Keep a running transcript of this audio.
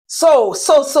So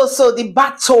the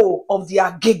battle of the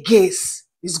Ageges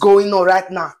is going on right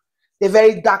now. The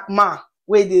very dark man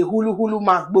where the hulu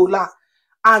Magbola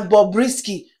and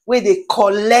Bobrisky where they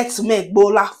collect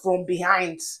Magbola from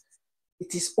behind.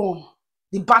 It is on.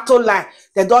 The battle line,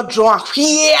 they don't draw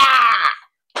here.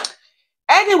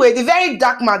 Anyway, the very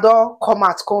dark man don't come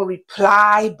out, come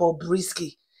reply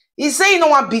Bobrisky. He say, you know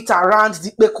what, beat around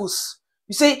the Bekus.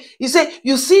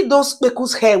 You see those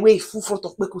Bekus hair way full front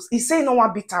of Bekus. He say, you know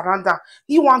what, beat around that.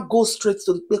 He want go straight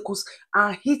to the Bekus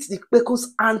and hit the Bekus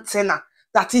antenna.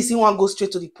 That is, he want go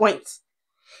straight to the point.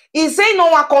 He say, no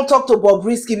one can talk to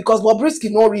Bobrisky because Bobrisky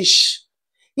no rich.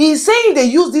 He saying they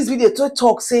use this video to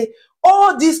talk, say,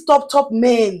 all these top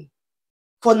men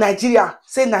for Nigeria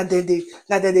say that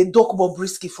they dock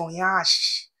Bobrisky from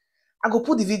Yash. I go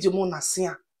put the video more na see.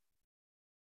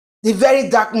 The very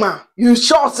dark man. You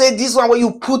sure say this one where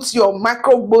you put your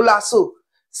micro bowler so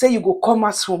say you go come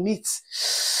out from it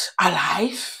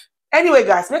alive. Anyway,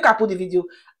 guys, make I put the video.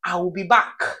 I will be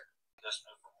back. Just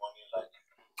pay for money, like.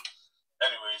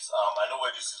 Anyways, I know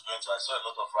where this is going to. I saw a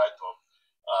lot of write-up.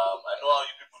 I know how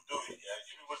you people do it. Yeah,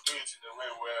 you people do it in a way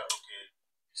where okay.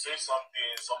 You say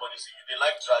something, somebody say you they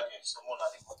like dragging someone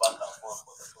and they go back and forth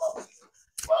for the club.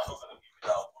 But I'm not gonna give you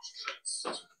that go straight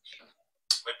to the people.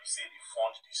 Maybe say they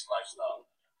fund this lifestyle.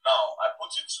 Now I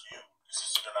put it to you, this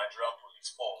is to the Nigerian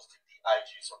police force, the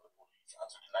DIGs of the police, and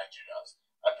to the Nigerians.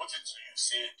 I put it to you,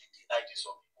 say the DIGs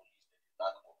of the police, they did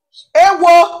not police.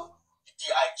 The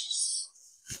DIGs,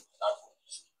 not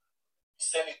police. The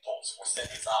senators for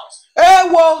Senate House.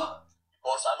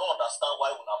 Because I don't understand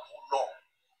why we have put law.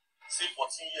 Say 14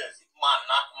 years, man,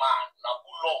 knock man. Now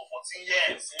put law 14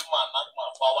 years, say man, knock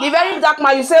man. The very dark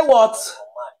man, you say what?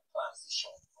 Command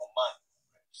transition, command.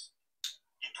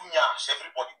 You do nyash,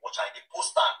 everybody watch and they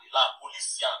post and they like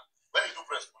policean. When you do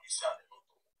press policean, they don't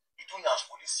talk. You do nyash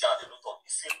policean, they don't talk.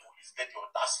 The same police get the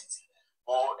audacity.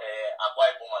 Go Agua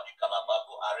Ibom and the Calabar,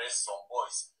 go arrest some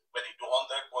boys. When they do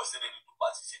 100 boys, say they do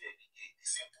party, say they be the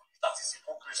same police. That is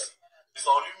hypocrisy. It's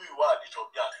only me why they should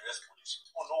be and the rest police.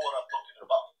 People know what I'm talking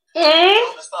about. You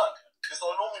understand? It's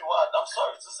only me why. I'm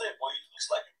sorry to say, but it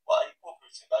looks like you are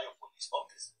hypocrites in that your police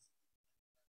office.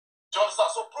 Do you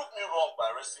understand? So prove me wrong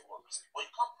by arresting Bobrisky, but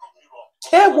you can't prove me wrong.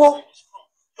 Your company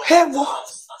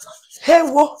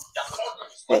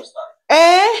is lifestyle.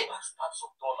 Types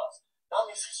of dollars. That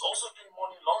means he's also doing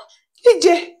money laundering. He's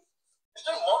doing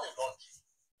money laundering.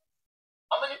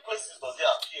 How many places does he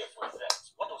appear for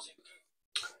events? What does he do?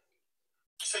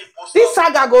 You say he posts this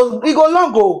saga go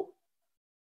long go.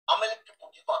 How many people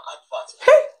give an advert?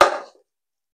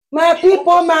 My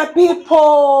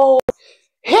people.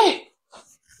 Hey,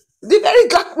 the very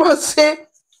dark man say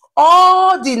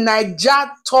all the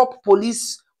Niger top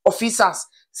police officers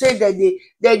say that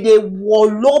they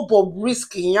wallow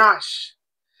Bobrisky Nyash.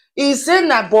 He said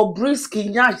that Bobrisky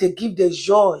Nyash they give the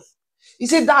joy. He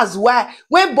said that's why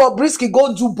when Bobrisky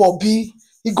go do Bobby,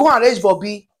 he go arrest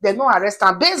Bobby, they no arrest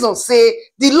him. Based on say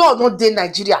the law not dey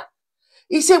Nigeria.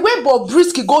 He said when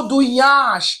Bobrisky go do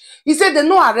Nyash, he said they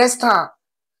no arrest him.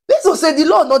 Based on say the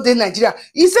law not dey Nigeria.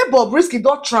 He said Bobrisky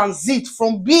don't transit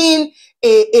from being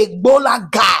a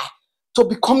Gbola guy to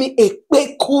becoming a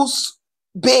Bekus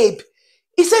babe.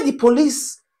 He said the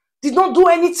police did not do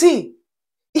anything.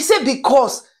 He said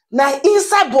because now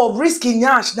inside Bobrisky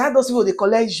Nyash, now those people they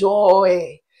collect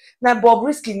joy. Now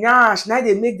Bobrisky Nyash, now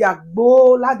they make their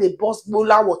Gbola, they bust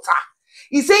Gbola water.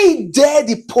 He say he dare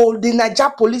the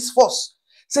Niger police force.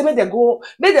 Say make they go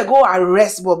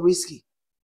arrest Bobrisky.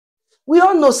 We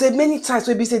all know say many times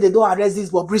we be say they don't arrest this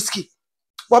Bobrisky.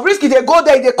 Bobrisky they go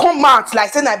there, they come out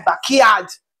like say na backyard.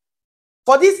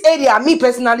 For this area, me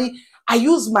personally, I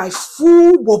use my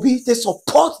full Bobby to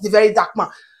support the very dark man.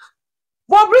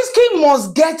 Bobrisky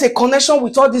must get a connection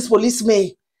with all these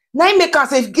policemen. Now he make us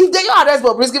say if they arrest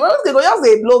Bobrisky go just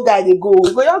a blow guy they go.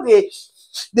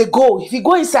 They go. If you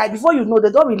go inside before you know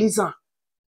they don't release him.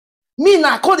 Me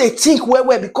now I they think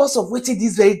well because of what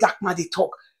this very dark man they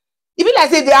talk. Even like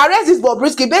say they arrest this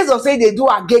Bobrisky based on say they do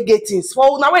agege things.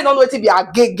 For now we don't know what to be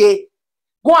agege.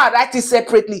 Go and write it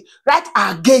separately. Write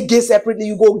agege separately.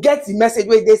 You go get the message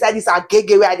where they say this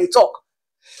agege where they talk.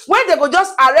 When they go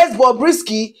just arrest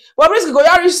Bobrisky go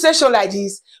just reach station like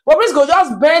this. Bobrisky go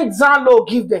just bend down low,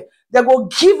 give them. They go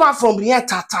give her from the end.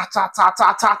 Ta.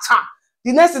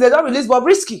 The next thing they don't release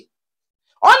Bobrisky.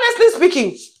 Honestly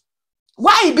speaking,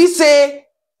 why it be say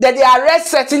that they arrest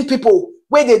certain people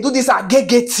when they do this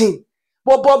agege thing?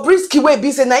 But Bobrisky way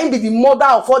be say na him be the mother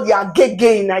of all the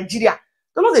agege in Nigeria.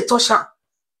 Don't know they touch her.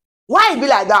 Why it be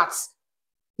like that?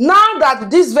 Now that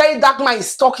this very dark man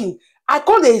is talking, I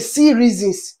can't see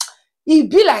reasons. It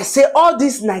be like say all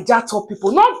these Niger top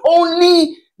people, not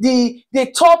only the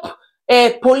top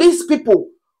police people,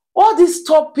 all these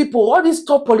top people, all these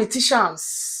top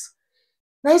politicians.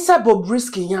 Now inside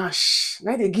Bobrisky Yash,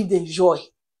 now they give them joy.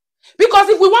 Because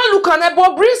if we want to look at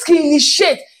Bobrisky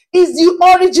initiate is the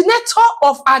originator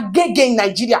of Agege in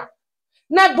Nigeria.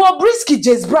 Now Bobrisky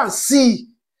James Brown see.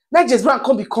 Now James Brown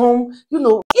can become,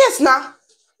 yes now.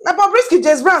 Now Bobrisky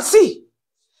James Brown see.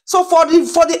 So for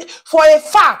a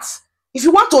fact, if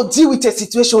you want to deal with a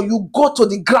situation, you go to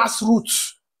the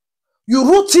grassroots. You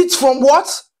root it from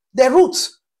what? The root.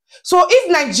 So if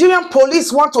Nigerian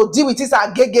police want to deal with this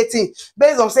Agege thing,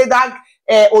 based on say that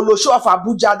Olosho of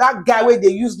Abuja, that guy where they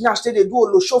use Nash, they do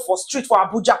Olosho for street for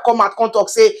Abuja, come out, come talk,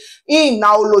 say,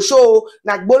 now Olosho,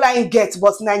 na Gbola in get,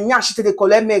 but na Nash, they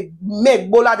collect make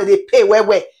Gbola, they pay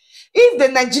where. If the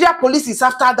Nigeria police is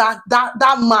after that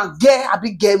man, gay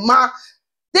man,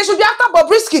 they should be after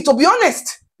Bobrisky, to be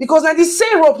honest. Because now the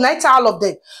same rope, night all of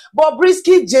them.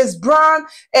 Bobrisky, James Brown,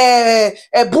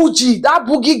 Bougie, that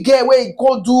boogie girl where he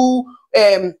go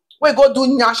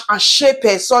do Nash and shape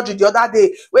her surgery the other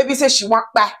day. Where we say she want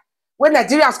back. When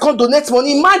Nigerians can't donate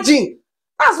money, imagine.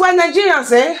 That's why Nigerians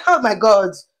say, oh my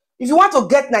God. If you want to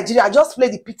get Nigeria, just play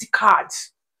the pity card.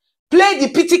 Play the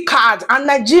pity card. And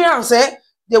Nigerians say,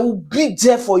 they will be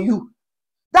there for you.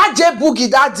 That J Boogie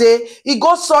that day, he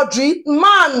got surgery.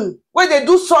 Man, when they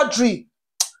do surgery.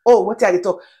 Oh, what are they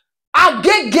talk?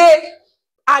 Agege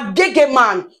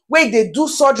man, when they do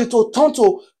surgery to turn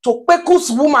to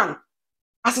Pekus woman.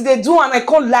 As they do, and I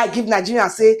can't lie, give Nigerians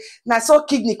say, na so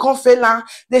kidney can't fail her,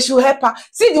 they should help her.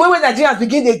 See the way when Nigerians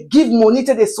begin, they give money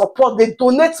to the support, they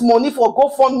donate money for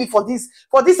GoFundMe for this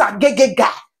Agege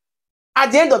guy.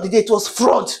 At the end of the day, it was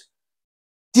fraud.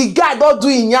 The guy don't do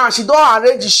in yarn, she don't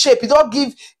arrange the shape, he don't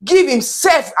give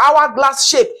himself hourglass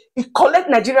shape. He collect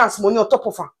Nigerians money on top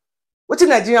of her. What did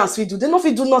Nigerians do? They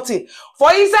don't do nothing.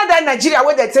 For inside that Nigeria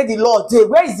where they say the law,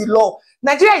 where is the law?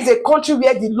 Nigeria is a country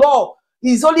where the law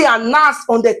is only announced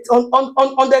on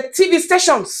the TV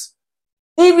stations.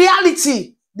 In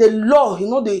reality, the law,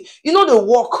 the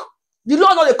work. The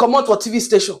law not they come out for TV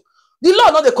station. The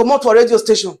law not they come out for radio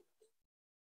station.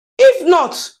 If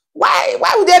not,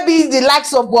 why would there be the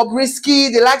likes of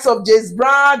Bobrisky, the likes of James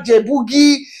Brown, J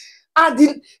Boogie,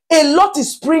 and a lot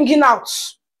is springing out.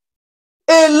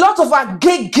 A lot of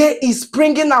Agege is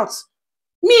springing out.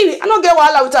 Me, I don't get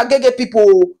wahala with Agege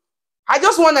people. I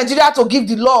just want Nigeria to give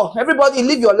the law. Everybody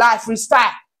live your life,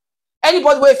 freestyle.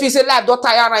 Anybody where if you say life don't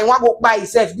tire and want to go by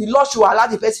himself, the law should allow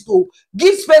the person to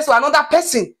give space to another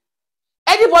person.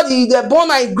 Anybody they born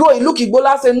and grow, he look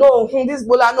Ebola, say no, this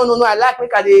Ebola, no, I like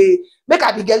make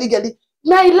I be gelly.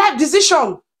 My life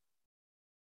decision.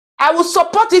 I will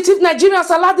support it if Nigerians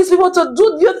allow these people to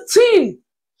do their thing.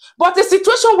 But the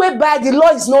situation whereby the law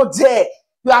is not there,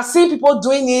 you are seeing people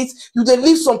doing it, you they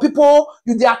leave some people,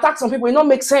 you they attack some people, it don't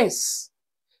make sense.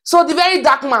 So the very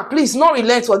dark man, please, not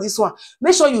relent for this one.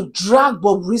 Make sure you drag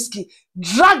Bobrisky,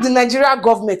 drag the Nigeria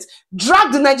government,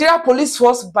 drag the Nigeria police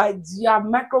force by their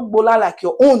micro Gbola like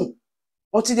your own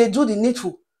until they do the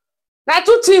needful. Now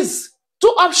two things,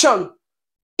 two options.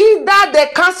 Either they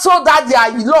cancel that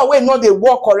their law where not they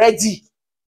work already.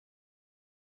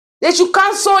 They should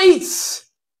cancel it.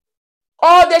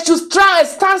 Or they should try and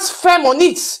stand firm on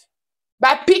it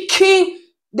by picking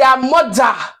their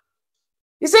mother.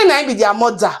 He said, "Naim be their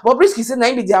mother." Bobrisky said,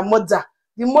 "Naim be their mother."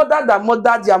 The mother,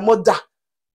 their mother.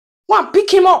 One pick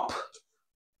him up.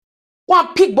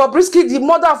 One pick Bobrisky, the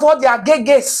mother of all their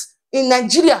Ageges in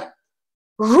Nigeria.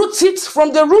 Root it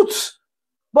from the root.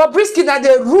 Bobrisky na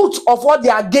the root of all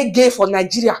their Agege for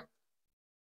Nigeria.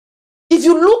 If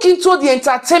you look into the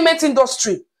entertainment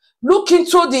industry, look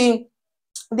into the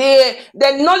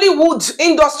Nollywood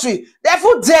industry, they're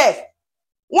full there.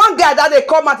 One guy that they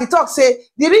come at, he talk say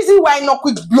the reason why he not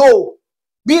quit blow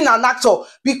being an actor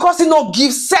because he not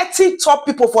give certain top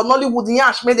people for Nollywood in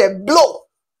Yash made them blow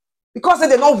because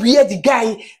they don't wear the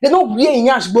guy, they don't wear in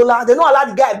Yash Bola, they don't allow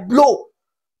the guy blow.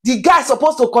 The guy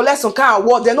supposed to collect some kind of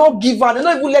award, they don't give her, they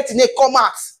don't even let him come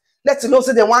out. Let him know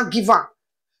say they want give her.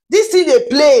 This thing they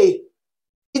play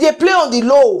on the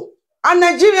low. And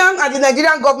Nigerian and the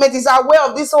Nigerian government is aware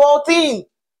of this whole thing.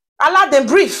 Allow them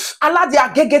brief. Allow their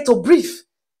Agege to brief.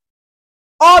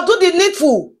 Or do the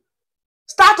needful.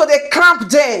 Start with the camp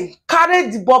then. Carry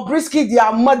the Bobrisky,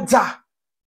 their mother.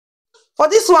 For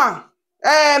this one,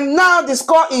 now the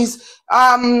score is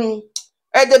the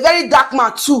very dark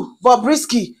man 2.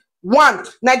 Bobrisky 1.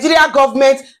 Nigeria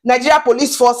government, Nigeria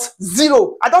police force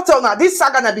 0. I don't tell now. This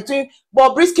saga now between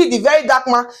Bobrisky, the very dark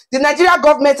man, the Nigeria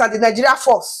government and the Nigeria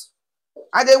force.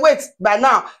 And they wait. By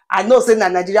now, I know saying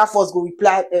that Nigeria force go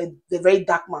reply the very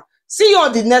dark man. See you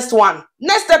on the next one.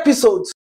 Next episode.